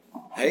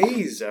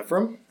Hey,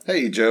 Zephram.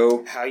 Hey,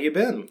 Joe. How you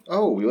been?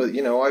 Oh,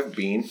 well, I've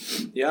been.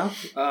 Yeah?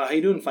 How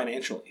you doing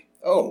financially?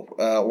 Oh,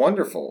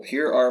 wonderful.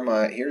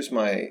 Here's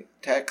my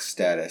tax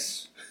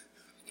status.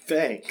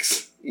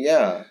 Thanks.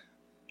 Yeah.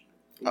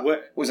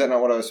 What? Was that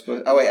not what I was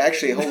supposed? Oh, wait,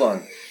 actually, hold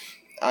on.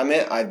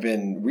 I've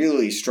been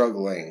really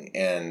struggling,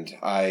 and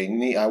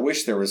I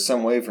wish there was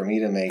some way for me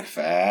to make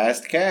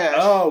fast cash.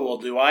 Oh, well,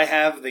 do I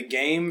have the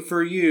game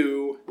for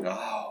you?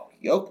 Oh,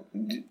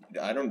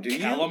 I don't do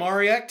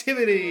Calamari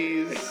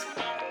Activities.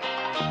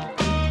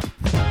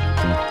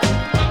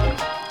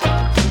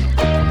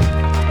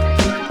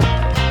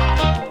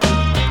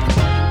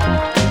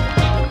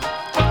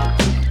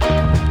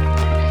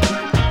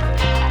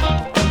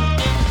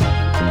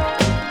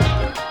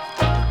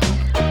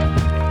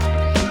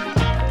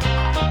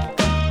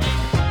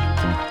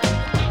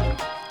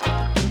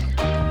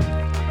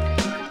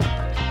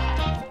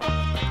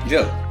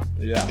 Joe.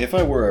 Yeah. If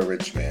I were a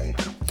rich man,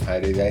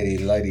 ladle,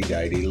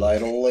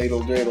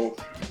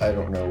 I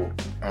don't know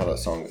how that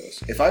song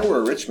goes. If I were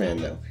a rich man,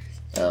 though,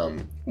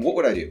 what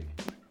would I do?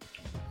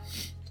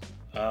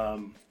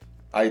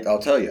 I'll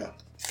tell you.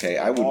 Okay,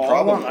 I would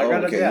probably. I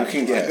got a guess. You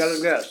can guess. I got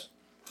a guess.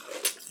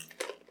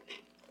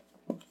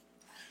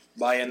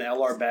 Buy an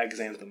LR Baggs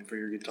anthem for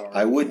your guitar.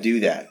 I would do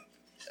that,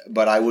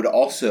 but I would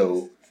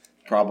also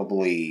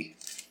probably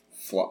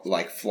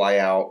fly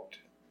out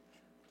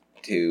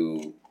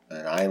to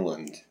an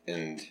island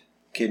and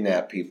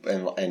kidnap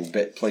people and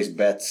place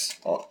bets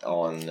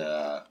on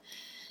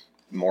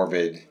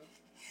morbid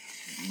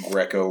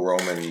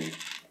Greco-Roman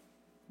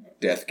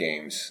death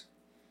games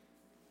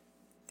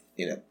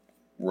in a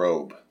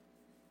robe.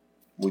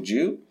 Would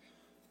you?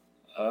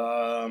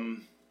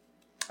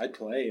 I'd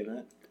play in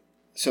it.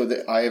 So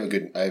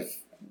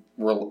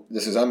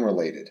this is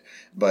unrelated,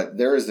 but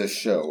there is this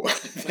show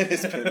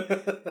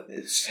that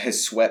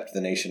has swept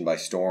the nation by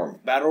storm.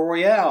 Battle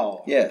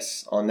Royale.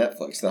 Yes, on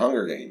Netflix, The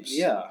Hunger Games.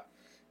 Yeah.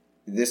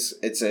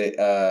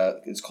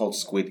 It's called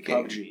Squid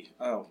Game. PUBG.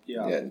 Oh,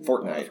 yeah. Yeah,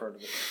 Fortnite. I've heard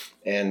of it.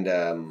 And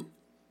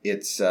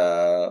it's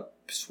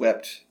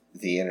swept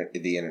the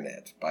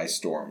internet by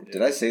storm.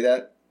 Did I say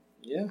that?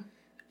 Yeah.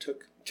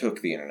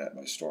 Took the internet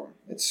by storm.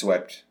 It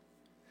swept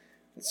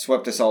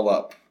us all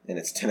up in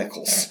its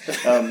tentacles.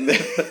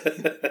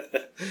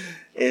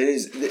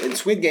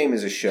 Squid Game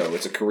is a show.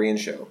 It's a Korean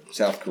show,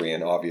 South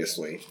Korean,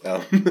 obviously,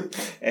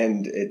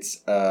 and it's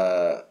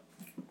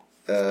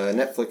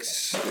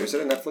Netflix. Is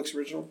it a Netflix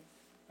original?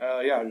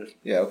 Yeah.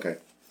 Yeah. Okay.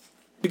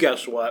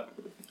 Guess what?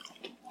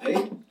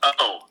 Hey.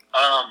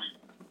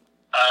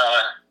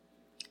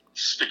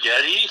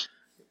 Spaghetti.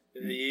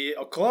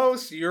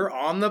 Close. You're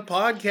on the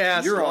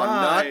podcast. You're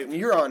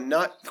on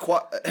not.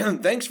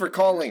 Thanks for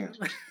calling.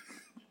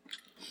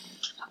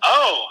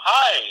 Oh,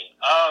 hi.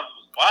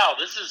 Wow,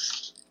 this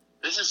is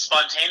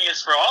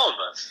spontaneous for all of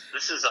us.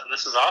 This is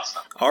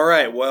awesome. All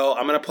right. Well,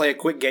 I'm going to play a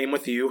quick game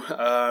with you,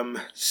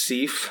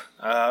 Seif,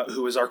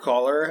 who is our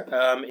caller.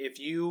 If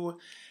you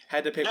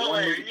had to pick No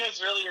one way, movie, are you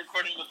guys really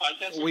recording the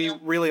podcast? we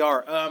really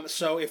are.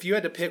 So if you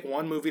had to pick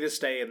one movie to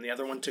stay and the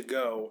other one to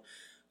go,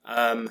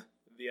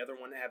 the other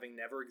one having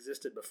never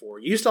existed before,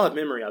 you still have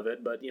memory of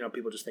it, but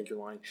people just think you're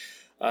lying.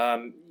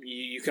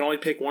 You can only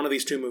pick one of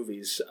these two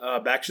movies.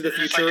 Back to the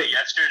Future. Is this like a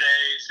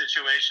yesterday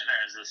situation,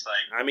 or is this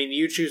like? I mean,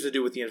 you choose to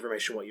do with the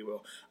information what you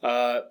will.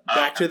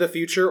 Back to the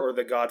Future or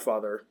The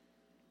Godfather.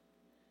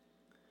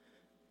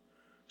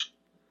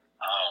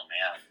 Oh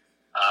man.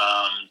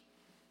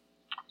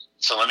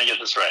 So let me get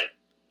this right.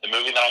 The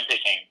movie that I'm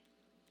picking,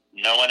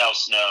 no one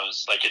else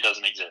knows, like it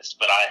doesn't exist,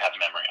 but I have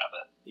memory of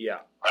it. Yeah.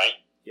 Right?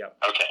 Yeah.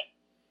 Okay.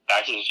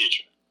 Back to the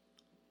Future.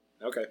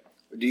 Okay.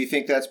 Do you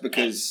think that's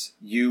because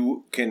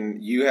you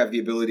have the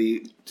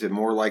ability to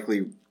more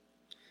likely,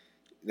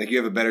 like you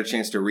have a better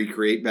chance to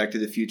recreate Back to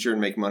the Future and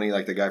make money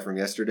like the guy from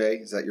yesterday?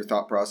 Is that your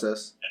thought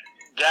process?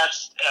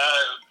 That's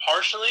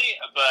partially,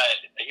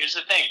 but here's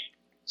the thing.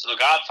 So The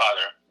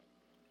Godfather,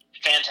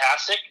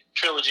 fantastic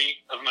trilogy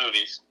of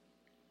movies.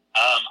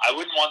 I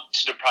wouldn't want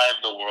to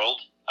deprive the world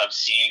of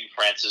seeing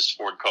Francis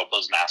Ford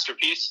Coppola's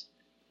masterpiece.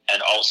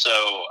 And also...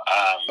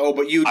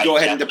 but you go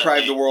ahead and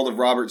deprive the world of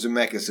Robert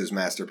Zemeckis'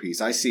 masterpiece.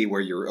 I see where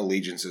your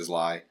allegiances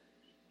lie.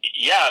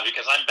 Yeah,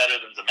 because I'm better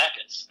than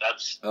Zemeckis.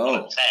 That's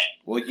what I'm saying.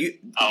 Well,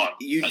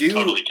 you do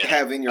totally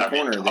have in your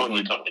corner...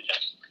 Totally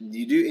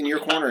you do in your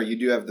corner, you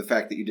do have the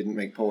fact that you didn't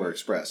make Polar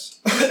Express.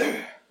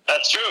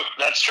 That's true.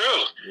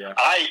 Yeah.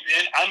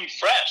 I'm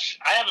fresh.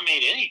 I haven't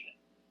made anything.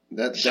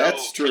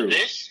 That's true. For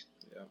this...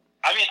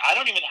 I mean, I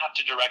don't even have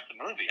to direct the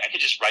movie. I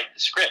could just write the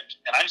script.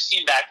 And I've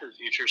seen Back to the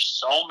Future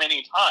so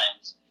many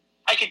times,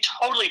 I could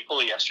totally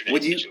pull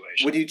yesterday's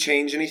situation. Would you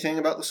change anything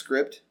about the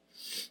script?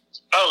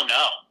 Oh,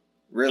 no.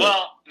 Really?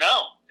 Well,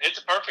 no. It's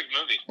a perfect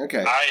movie.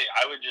 Okay.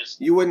 I would just...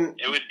 You wouldn't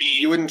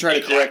try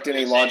to correct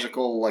any the same.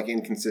 logical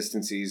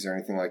inconsistencies or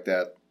anything like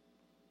that?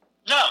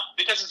 No,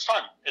 because it's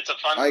fun. It's a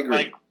fun... I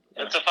agree.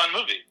 It's a fun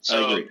movie.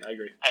 So, I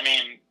agree. I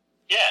mean,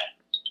 yeah.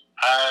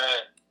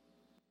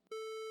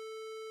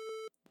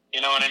 You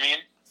know what I mean?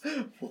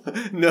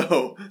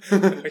 No.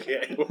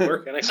 Okay, well,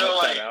 we're gonna So,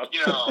 cut like, that out. you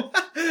know,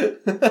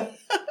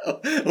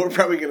 We're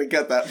probably going to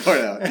cut that part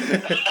out. yeah,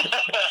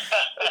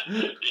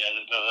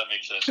 no, that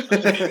makes sense.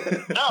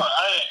 No,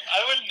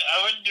 I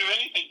wouldn't do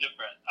anything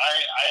different.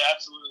 I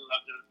absolutely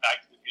loved it.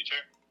 Back to the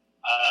Future.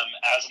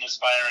 As an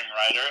aspiring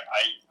writer,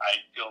 I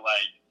feel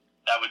like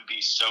that would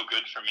be so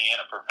good for me in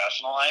a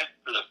professional life.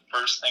 For the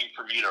first thing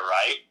for me to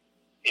write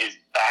is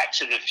Back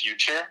to the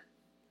Future.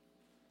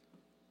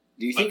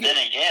 Do you But think? then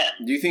again,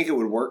 Do you think it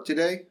would work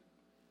today?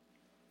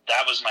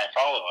 that was my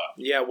follow-up.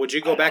 Yeah, would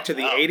you go I back to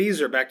don't the know. 80s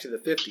or back to the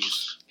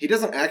 50s? He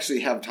doesn't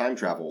actually have time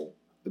travel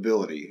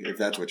ability, if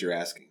that's what you're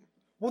asking.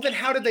 Well, then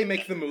how did they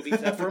make the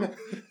movies, Ephraim?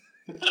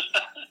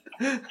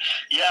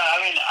 Yeah, I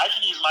mean, I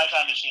can use my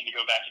time machine to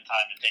go back in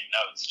time and take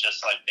notes,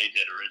 just like they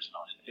did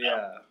originally. you know?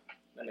 Yeah,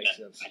 that makes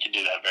sense. I can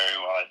do that very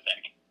well, I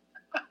think.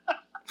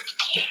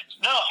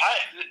 No,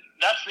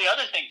 that's the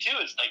other thing too.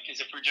 Is like,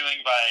 because if we're doing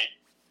by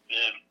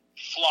the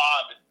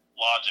flawed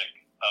logic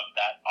of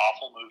that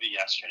awful movie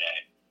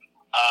yesterday,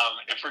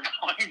 if we're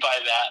going by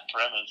that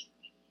premise,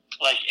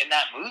 like in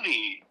that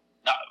movie,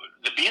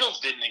 the Beatles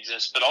didn't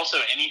exist, but also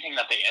anything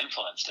that they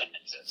influenced didn't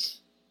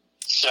exist.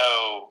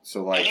 So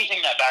like,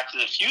 anything that Back to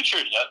the Future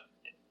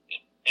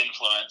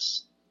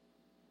influence,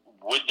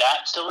 would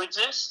that still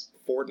exist?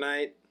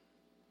 Fortnite?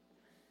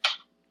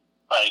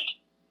 Like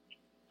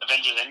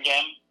Avengers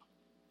Endgame,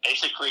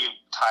 basically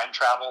time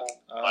travel,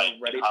 like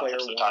Ready the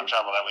concepts Player of time One.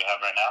 travel that we have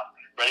right now.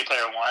 Ready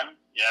Player One,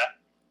 yeah.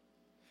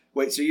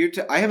 wait, so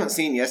I haven't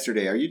seen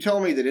Yesterday. Are you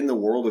telling me that in the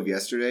world of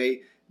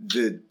Yesterday,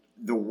 there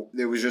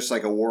was just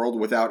like a world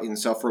without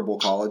insufferable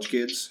college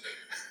kids?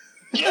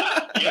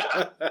 Yeah,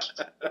 yeah.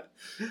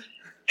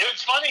 It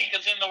was funny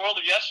because in the world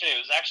of yesterday, it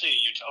was actually a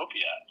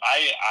utopia.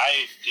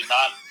 I did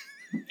not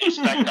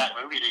expect that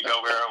movie to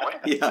go where it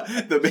went. Yeah,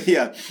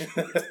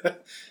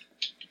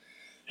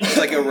 it's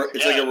like a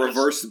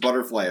reverse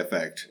butterfly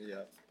effect.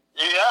 Yeah.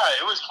 Yeah,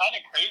 it was kind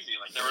of crazy.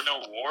 Like there were no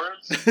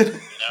wars.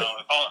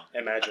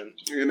 Imagine.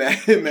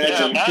 Imagine.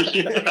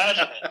 Yeah,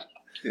 imagine it.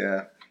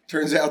 Yeah.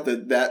 Turns out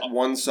that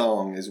one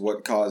song is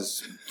what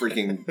caused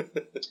freaking, It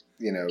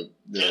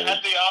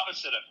had the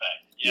opposite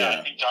effect. Yeah,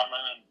 I think John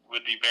Lennon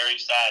would be very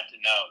sad to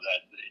know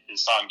that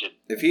his song did.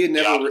 If he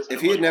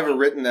had never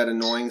written that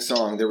annoying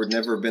song, there would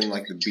never have been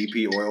like the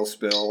BP oil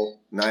spill,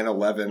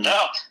 9/11.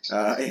 No.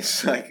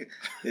 It's like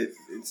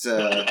it's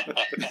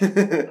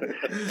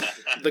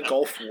The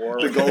Gulf War.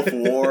 the Gulf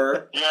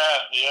War, Yeah,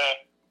 yeah.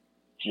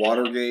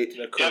 Watergate. The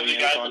You have the Korean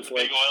guys with the conflict.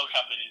 big oil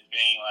companies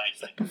being like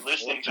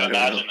listening to I don't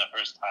Imagine know. the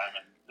first time,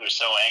 and they're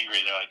so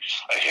angry. They're like,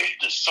 "I hate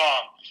this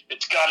song.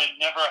 It's got to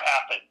never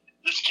happen.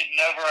 This can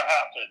never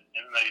happen."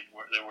 And they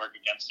work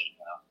against it.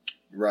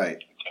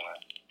 Right.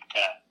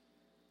 Yeah.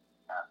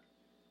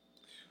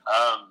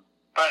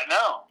 But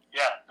no,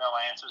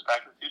 my answer is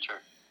Back to the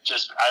Future.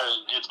 It's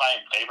my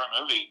favorite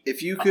movie.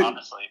 If you could,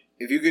 honestly,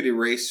 if you could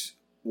erase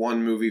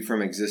one movie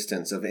from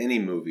existence of any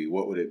movie,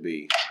 what would it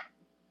be?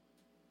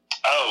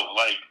 oh,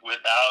 like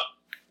without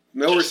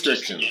No just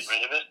restrictions. to get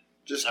rid of it.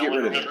 Just No get one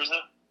rid of it. remembers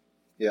it.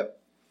 Yep.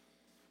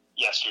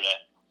 Yesterday.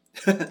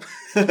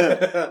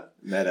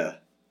 Meta.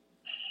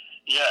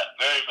 Yeah,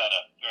 very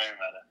meta, very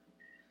meta.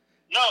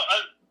 No,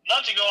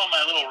 not to go on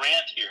my little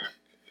rant here,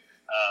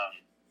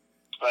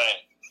 but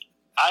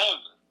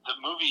the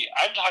movie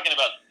I'm talking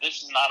about.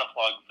 This is not a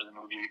plug for the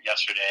movie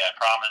Yesterday, I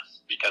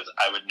promise, because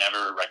I would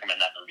never recommend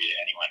that movie to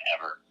anyone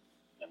ever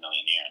in a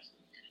million years.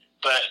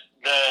 But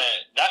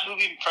that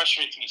movie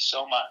frustrates me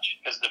so much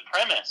because the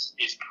premise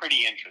is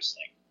pretty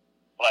interesting.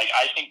 Like,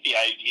 I think the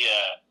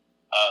idea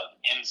of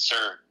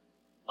insert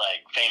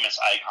like famous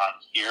icon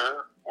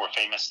here or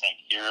famous thing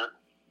here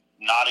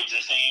not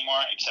existing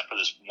anymore, except for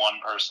this one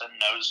person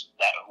knows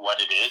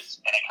what it is,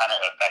 and it kind of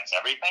affects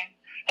everything.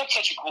 That's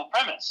such a cool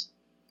premise.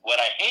 What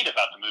I hate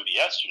about the movie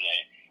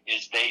Yesterday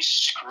is they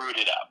screwed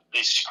it up.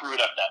 They screwed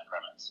up that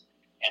premise,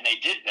 and they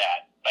did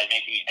that by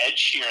making Ed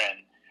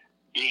Sheeran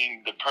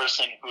being the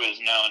person who is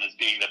known as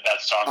being the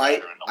best songwriter in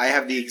the world. I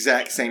have the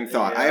exact same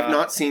thought. I have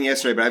not seen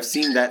Yesterday, but I've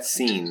seen that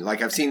scene.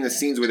 Like, I've seen the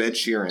scenes with Ed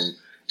Sheeran,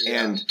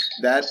 and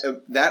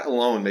that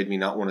alone made me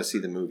not want to see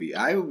the movie.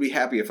 I would be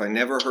happy if I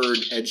never heard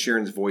Ed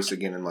Sheeran's voice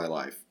again in my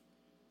life.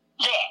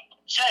 Yeah,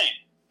 same.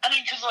 I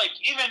mean, because like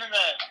even in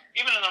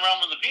the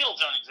realm of the Beatles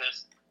don't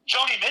exist,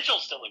 Joni Mitchell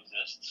still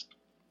exists.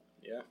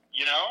 Yeah.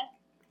 You know,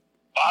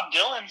 Bob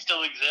Dylan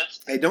still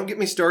exists. Hey, don't get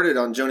me started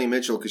on Joni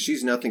Mitchell, because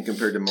she's nothing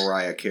compared to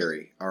Mariah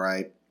Carey, all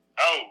right?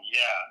 Oh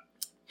yeah.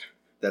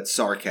 That's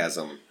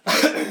sarcasm. Yeah,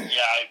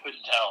 I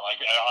couldn't tell. I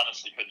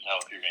honestly couldn't tell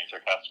if you were being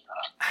sarcastic or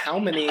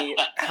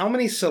not. How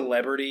many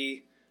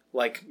celebrity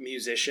like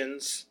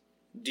musicians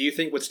do you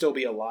think would still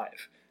be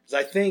alive?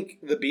 Because I think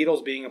the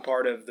Beatles being a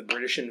part of the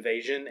British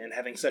invasion and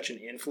having such an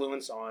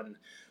influence on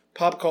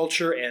pop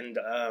culture and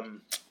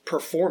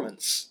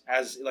performance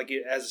as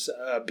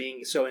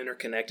being so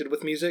interconnected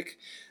with music,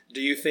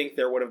 do you think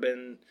there would have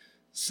been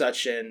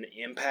such an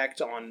impact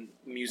on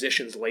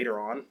musicians later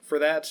on for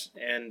that,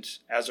 and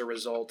as a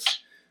result,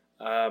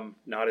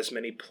 not as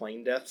many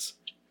plane deaths?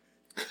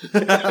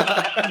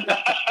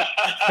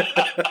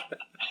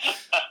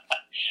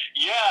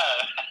 Yeah,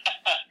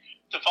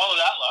 to follow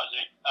that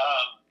logic,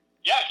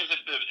 yeah, because if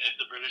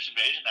the British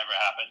invasion never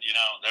happened,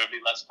 there would be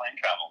less plane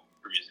travel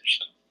for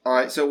musicians. All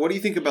right, so what do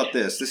you think about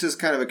this? This is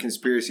kind of a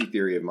conspiracy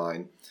theory of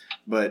mine,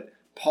 but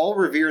Paul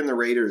Revere and the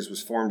Raiders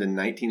was formed in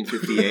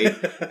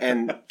 1958,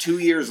 and 2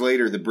 years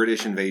later, the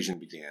British invasion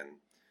began.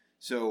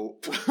 So,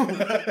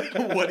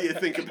 what do you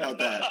think about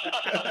that?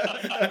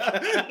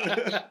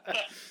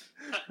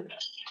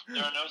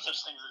 There are no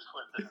such things as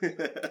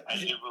coincidence. I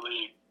do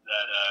believe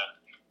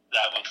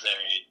that was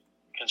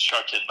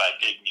constructed by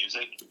big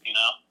music,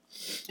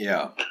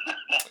 Yeah.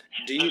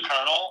 The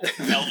Colonel,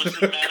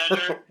 Elvis's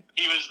manager,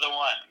 he was the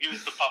one. He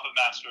was the puppet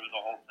master of the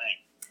whole thing.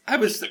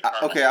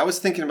 I was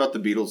thinking about the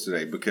Beatles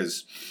today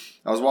because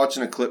I was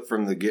watching a clip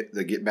from the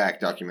Get Back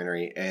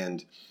documentary,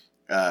 and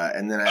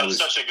then I was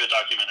such a good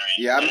documentary.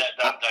 Yeah,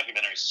 that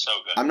documentary is so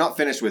good. I'm not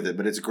finished with it,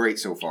 but it's great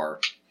so far.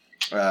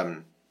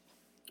 And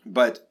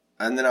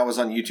then I was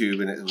on YouTube,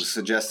 and it was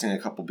suggesting a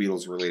couple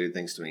Beatles related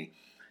things to me.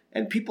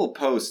 And people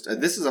post,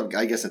 this is,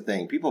 I guess, a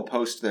thing. People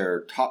post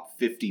their top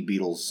 50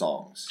 Beatles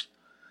songs,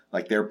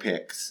 like their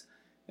picks.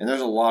 And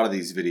there's a lot of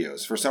these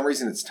videos. For some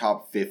reason, it's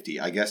top 50.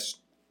 I guess,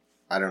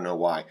 I don't know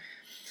why.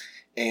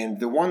 And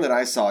the one that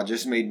I saw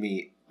just made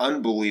me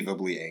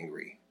unbelievably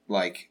angry.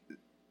 Like,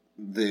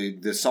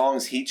 the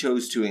songs he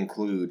chose to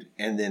include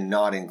and then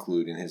not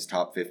include in his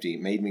top 50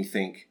 made me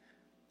think,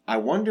 I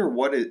wonder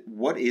what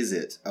is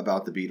it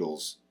about the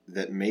Beatles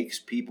that makes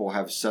people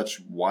have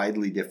such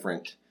widely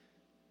different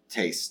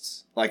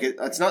tastes. Like,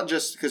 it's not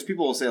just because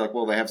people will say, like,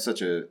 well, they had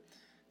such a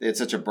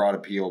broad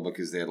appeal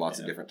because they had lots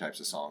of different types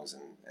of songs,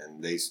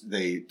 and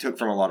they took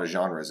from a lot of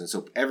genres, and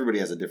so everybody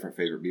has a different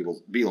favorite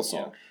Beatles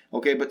song. Yeah.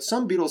 Okay, but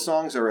some Beatles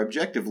songs are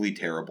objectively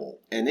terrible,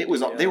 and they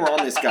were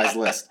on this guy's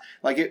list.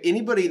 Like, if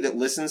anybody that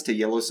listens to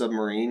Yellow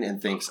Submarine and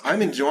thinks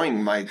I'm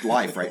enjoying my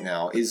life right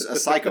now is a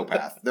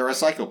psychopath. They're a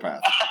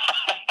psychopath.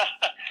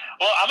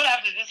 Well, I'm going to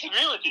have to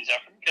disagree with you,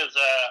 Jeffrey, because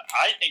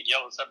I think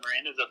Yellow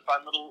Submarine is a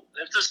fun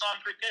it's a song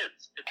for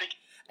kids.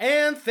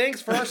 And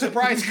thanks for our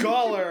surprise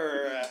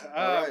caller.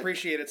 Right.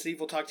 Appreciate it, Steve.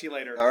 We'll talk to you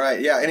later. All right.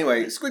 Yeah,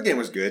 anyway, Squid Game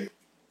was good.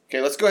 Okay,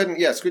 let's go ahead and,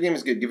 Squid Game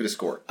is good. Give it a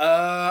score.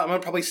 I'm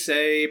going to probably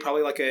say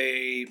like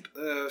a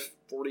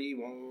 40.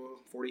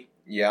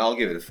 Yeah, I'll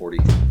give it a 40.